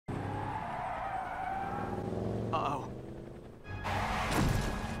Uh-oh.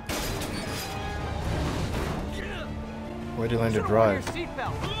 Where did you learn to drive?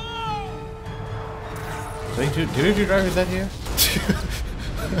 Seatbelt. Did you drive? Is that here?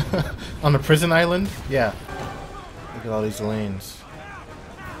 On the prison island? Yeah. Look at all these lanes.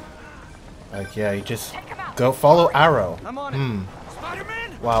 Like, yeah, you just go follow arrow. I'm on it.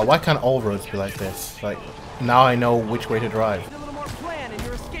 Spider-Man. Wow, why can't all roads be like this? Like, now I know which way to drive. A little more plan in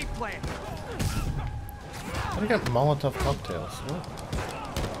your escape plan. How do you get Molotov cocktails? What?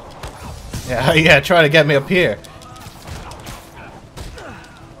 Yeah, yeah, try to get me up here.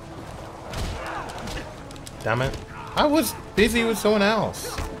 Damn it. I was busy with someone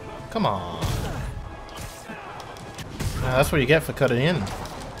else. Come on. Nah, that's what you get for cutting in.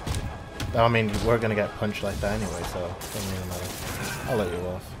 I mean, we're gonna get punched like that anyway, so it doesn't really matter. I'll let you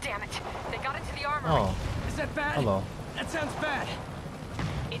off. Damn it! They got into the armory. Oh. Is that bad? Hello. That sounds bad.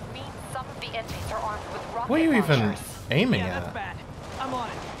 It means some of the enemies are armed with rocket What are you even launchers. aiming Yeah, that's at? bad. I'm on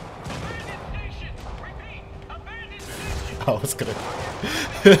it. I was gonna.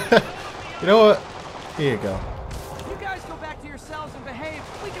 You know what? Here you go. You guys go back to your cells and behave.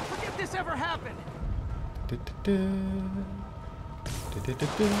 We can forget this ever happened.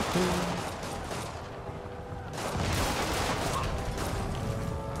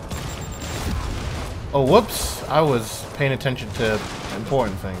 Oh, whoops! I was paying attention to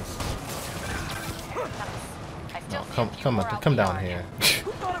important things. Oh, come down here.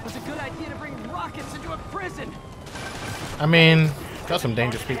 Who thought it was a good idea to bring rockets into a prison? I mean, got some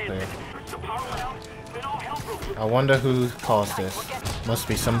dangerous people there. I wonder who caused this. Must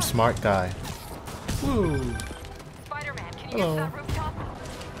be some smart guy. Woo! Spider-Man, can you Hello. get to that rooftop?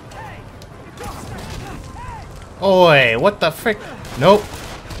 Oi, what the frick? Nope.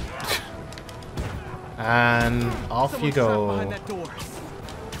 And off you Someone's trapped go. behind that door.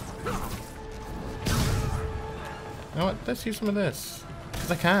 You know what? Let's use some of this.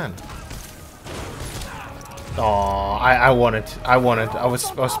 Because I can. Oh, I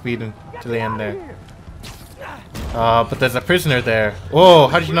was speeding to the end there. But there's a prisoner there. Whoa,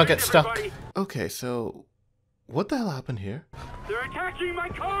 how did you not get stuck? Okay, so what the hell happened here? They're attacking my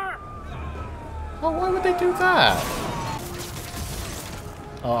car! Oh, why would they do that?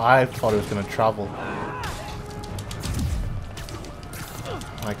 Oh, I thought it was gonna travel.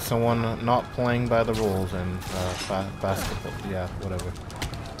 Like someone not playing by the rules in basketball. Yeah, whatever.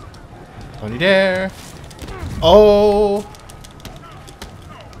 Don't you dare! Oh!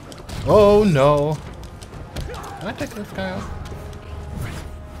 Oh no! Can I take this guy out?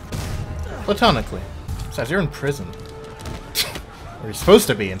 Platonically. Besides, you're in prison. Or you're supposed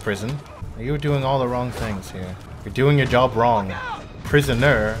to be in prison. You're doing all the wrong things here. You're doing your job wrong.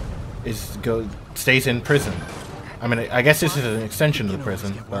 Prisoner stays in prison. I mean, I guess this is an extension of the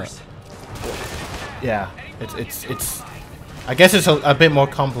prison, but yeah, it's. I guess it's a bit more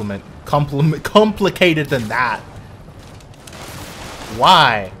complicated than that.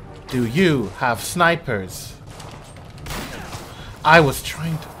 Why do you have snipers? I was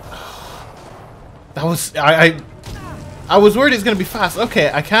trying to. That was I was worried it's gonna be fast.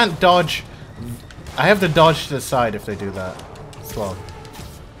 Okay, I can't dodge. I have to dodge to the side if they do that. Slow.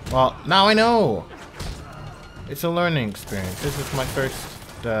 Well, now I know. It's a learning experience. This is my first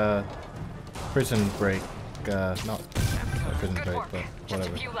prison break. Not prison break, but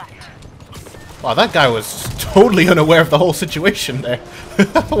whatever. Wow, that guy was totally unaware of the whole situation there.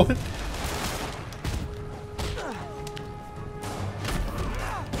 What?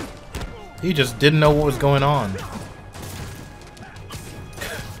 He just didn't know what was going on.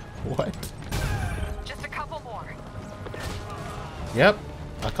 What? Just a couple more. Yep,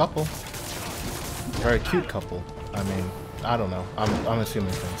 a couple. Very cute couple. I mean, I don't know. I'm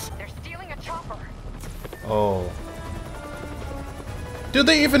assuming things. They're stealing a chopper. Oh. Do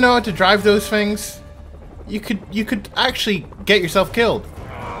they even know how to drive those things? You could actually get yourself killed.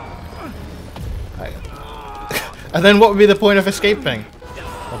 And then what would be the point of escaping?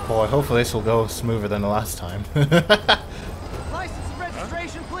 Oh boy, hopefully this will go smoother than the last time. License and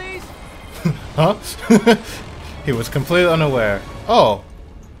registration, please. Huh? He was completely unaware. Oh.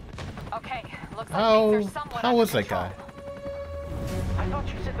 Okay, looks like things are somewhat How under was that control. guy? I thought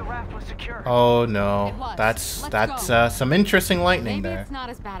you said the raft was secure. Oh no, It was. that's Let's go. some interesting lightning Maybe there, it's not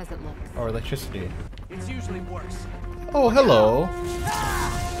as bad as it looks. or electricity. It's usually worse. Oh hello,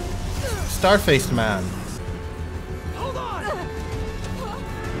 Star-faced man. Hold on.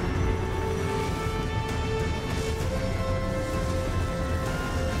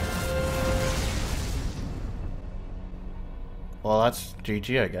 Well, that's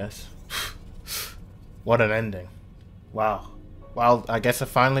GG, I guess. What an ending! Wow. Well, I guess I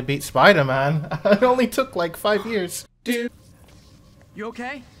finally beat Spider-Man. It only took like 5 years. Dude. You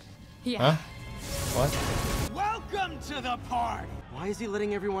okay? Yeah. Huh? What? Welcome to the party! Why is he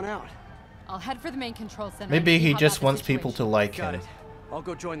letting everyone out? I'll head for the main control center. Maybe and see he how just about the wants people to situation. like Got him. it. I'll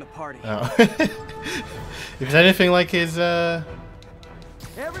go join the party. Oh. If it's anything like his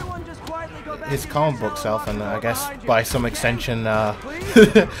Everyone just quietly go back his to comic your book cell self, and and lock the I door guess behind you. by some extension,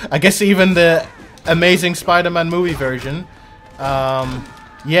 Please? I guess even the Amazing Spider-Man movie version,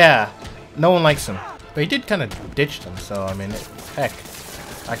 yeah, no one likes him. But he did kind of ditch them, so I mean, heck,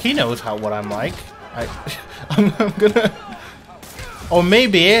 like he knows what I'm like. I'm gonna, or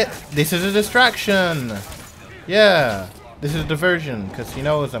maybe this is a distraction. Yeah, this is a diversion because he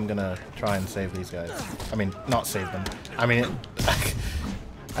knows I'm gonna try and save these guys. I mean, not save them. I mean,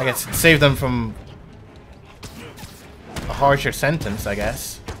 I guess save them from a harsher sentence, I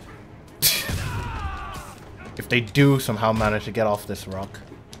guess. If they do somehow manage to get off this rock.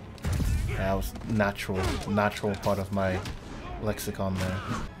 Yeah, that was natural part of my lexicon there.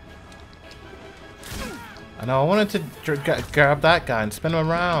 I know, I wanted to grab that guy and spin him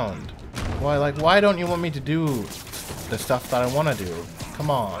around. Why don't you want me to do the stuff that I want to do? Come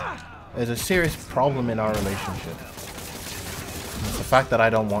on. There's a serious problem in our relationship. It's the fact that I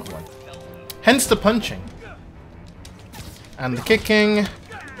don't want one. Hence the punching. And the kicking.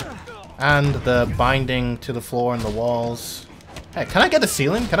 And the binding to the floor and the walls. Hey, can I get the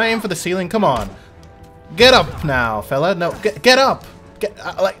ceiling? Can I aim for the ceiling? Come on. Get up now, fella. No, get up.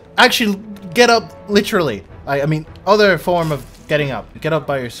 Actually, get up literally. I mean, other form of getting up. Get up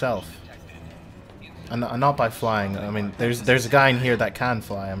by yourself. And not by flying. I mean, there's a guy in here that can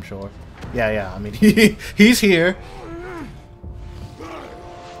fly, I'm sure. Yeah, I mean, he's here.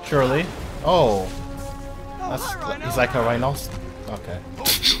 Surely. Oh. He's like a rhinoceros. Okay. Hope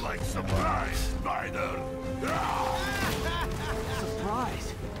you like surprise, Spider.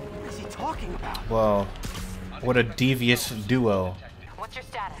 Surprise? What is he talking about? Whoa. What a devious duo. What's your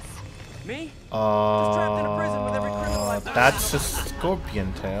status? Me? Just trapped in a prison with every criminal I've done. That's a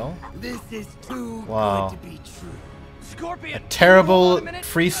scorpion tail. This is too Wow. good to be true. Scorpion. A terrible hold on a minute.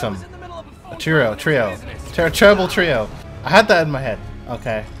 threesome. I was in the middle of a phone Trio. Terrible trio. I had that in my head.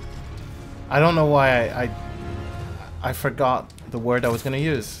 Okay. I don't know why I forgot the word I was gonna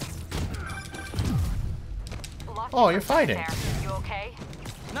use. Oh, you're fighting. You okay?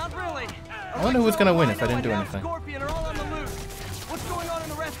 Not really. I wonder who was gonna win if I didn't do anything. Scorpion are all on the loose. What's going on in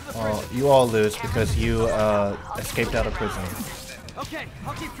the rest of the Well, prison? you all lose because you escaped out of prison. Okay,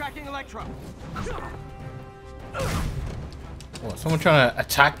 I'll keep tracking Electro. What, someone trying to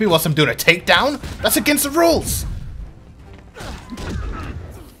attack me whilst I'm doing a takedown? That's against the rules!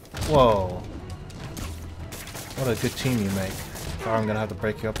 Whoa. What a good team you make. Sorry, I'm gonna have to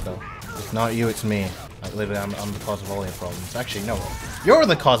break you up though. It's not you, it's me. Like, literally, I'm the cause of all your problems. Actually, no. You're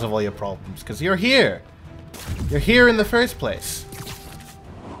the cause of all your problems, because you're here. You're here in the first place.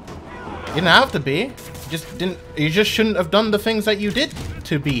 You didn't have to be. You just shouldn't have done the things that you did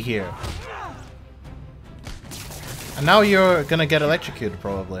to be here. And now you're gonna get electrocuted,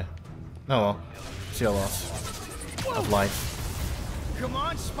 probably. Oh well. It's your loss of life. Come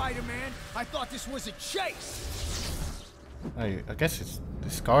on, Spider-Man. I thought this was a chase. Oh, I guess the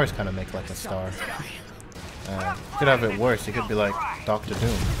scars kind of make like a star. You could have it worse. You could be like Doctor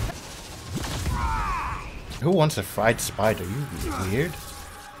Doom. Who wants a fried spider? You weird?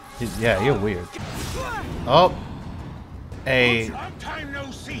 Yeah, you're weird. Oh, Long time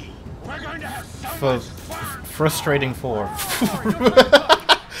no see. We're going to have so much fun. frustrating 4.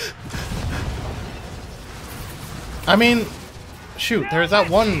 I mean, shoot. There's that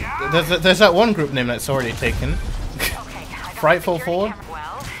one. There's that one group name that's already taken. Frightful 4.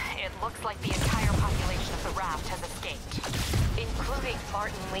 Well, it looks like the entire population of the Raft has escaped, including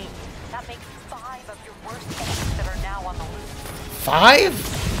Martin Lee. That makes 5 of your worst enemies that are now on the loose. 5?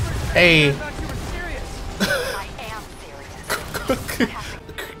 Hey. I thought you were serious. I am serious.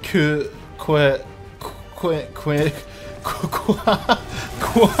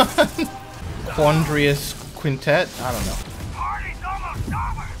 Quandrius Quintet? I don't know. Party's almost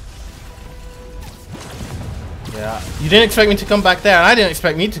over. Yeah, you didn't expect me to come back there, and I didn't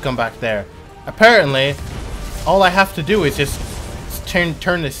expect me to come back there. Apparently, all I have to do is just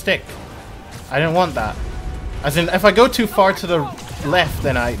turn the stick. I didn't want that. As in, if I go too far to the left,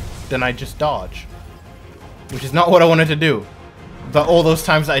 then I just dodge. Which is not what I wanted to do. But all those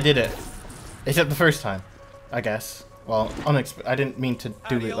times I did it. Except the first time, I guess. Well, I didn't mean to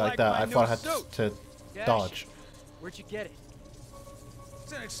do it like that. I thought I had to dodge. Where'd you get it?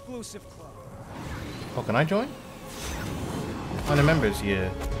 It's an exclusive club. Oh, can I join? How many members you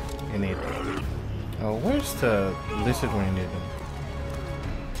need? Oh, where's the lizard when you need them?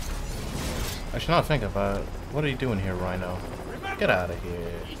 Actually, now I think about it. What are you doing here, Rhino? Get out of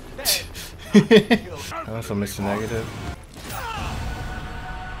here. I also missed a negative.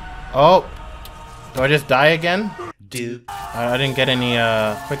 Oh! Do I just die again? Dude. I didn't get any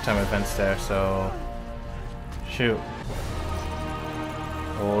quick time events there, so... Shoot.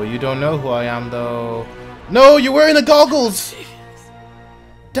 Oh, you don't know who I am, though. No, you're wearing the goggles!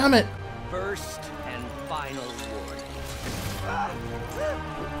 Damn it! First and final warning.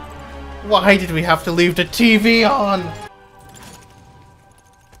 Why did we have to leave the TV on?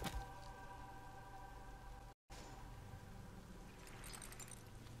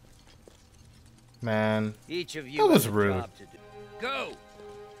 Man, Each of you that was has a rude. job to do. Go!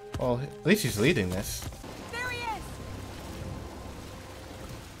 Well, at least he's leading this. There he is!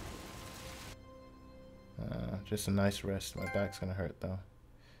 Just a nice rest. My back's gonna hurt though.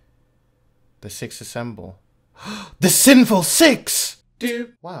 The six assemble. The sinful six!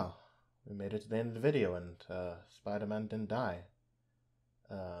 Dude! Wow. We made it to the end of the video and Spider-Man didn't die.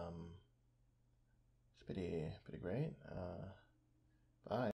 It's pretty great.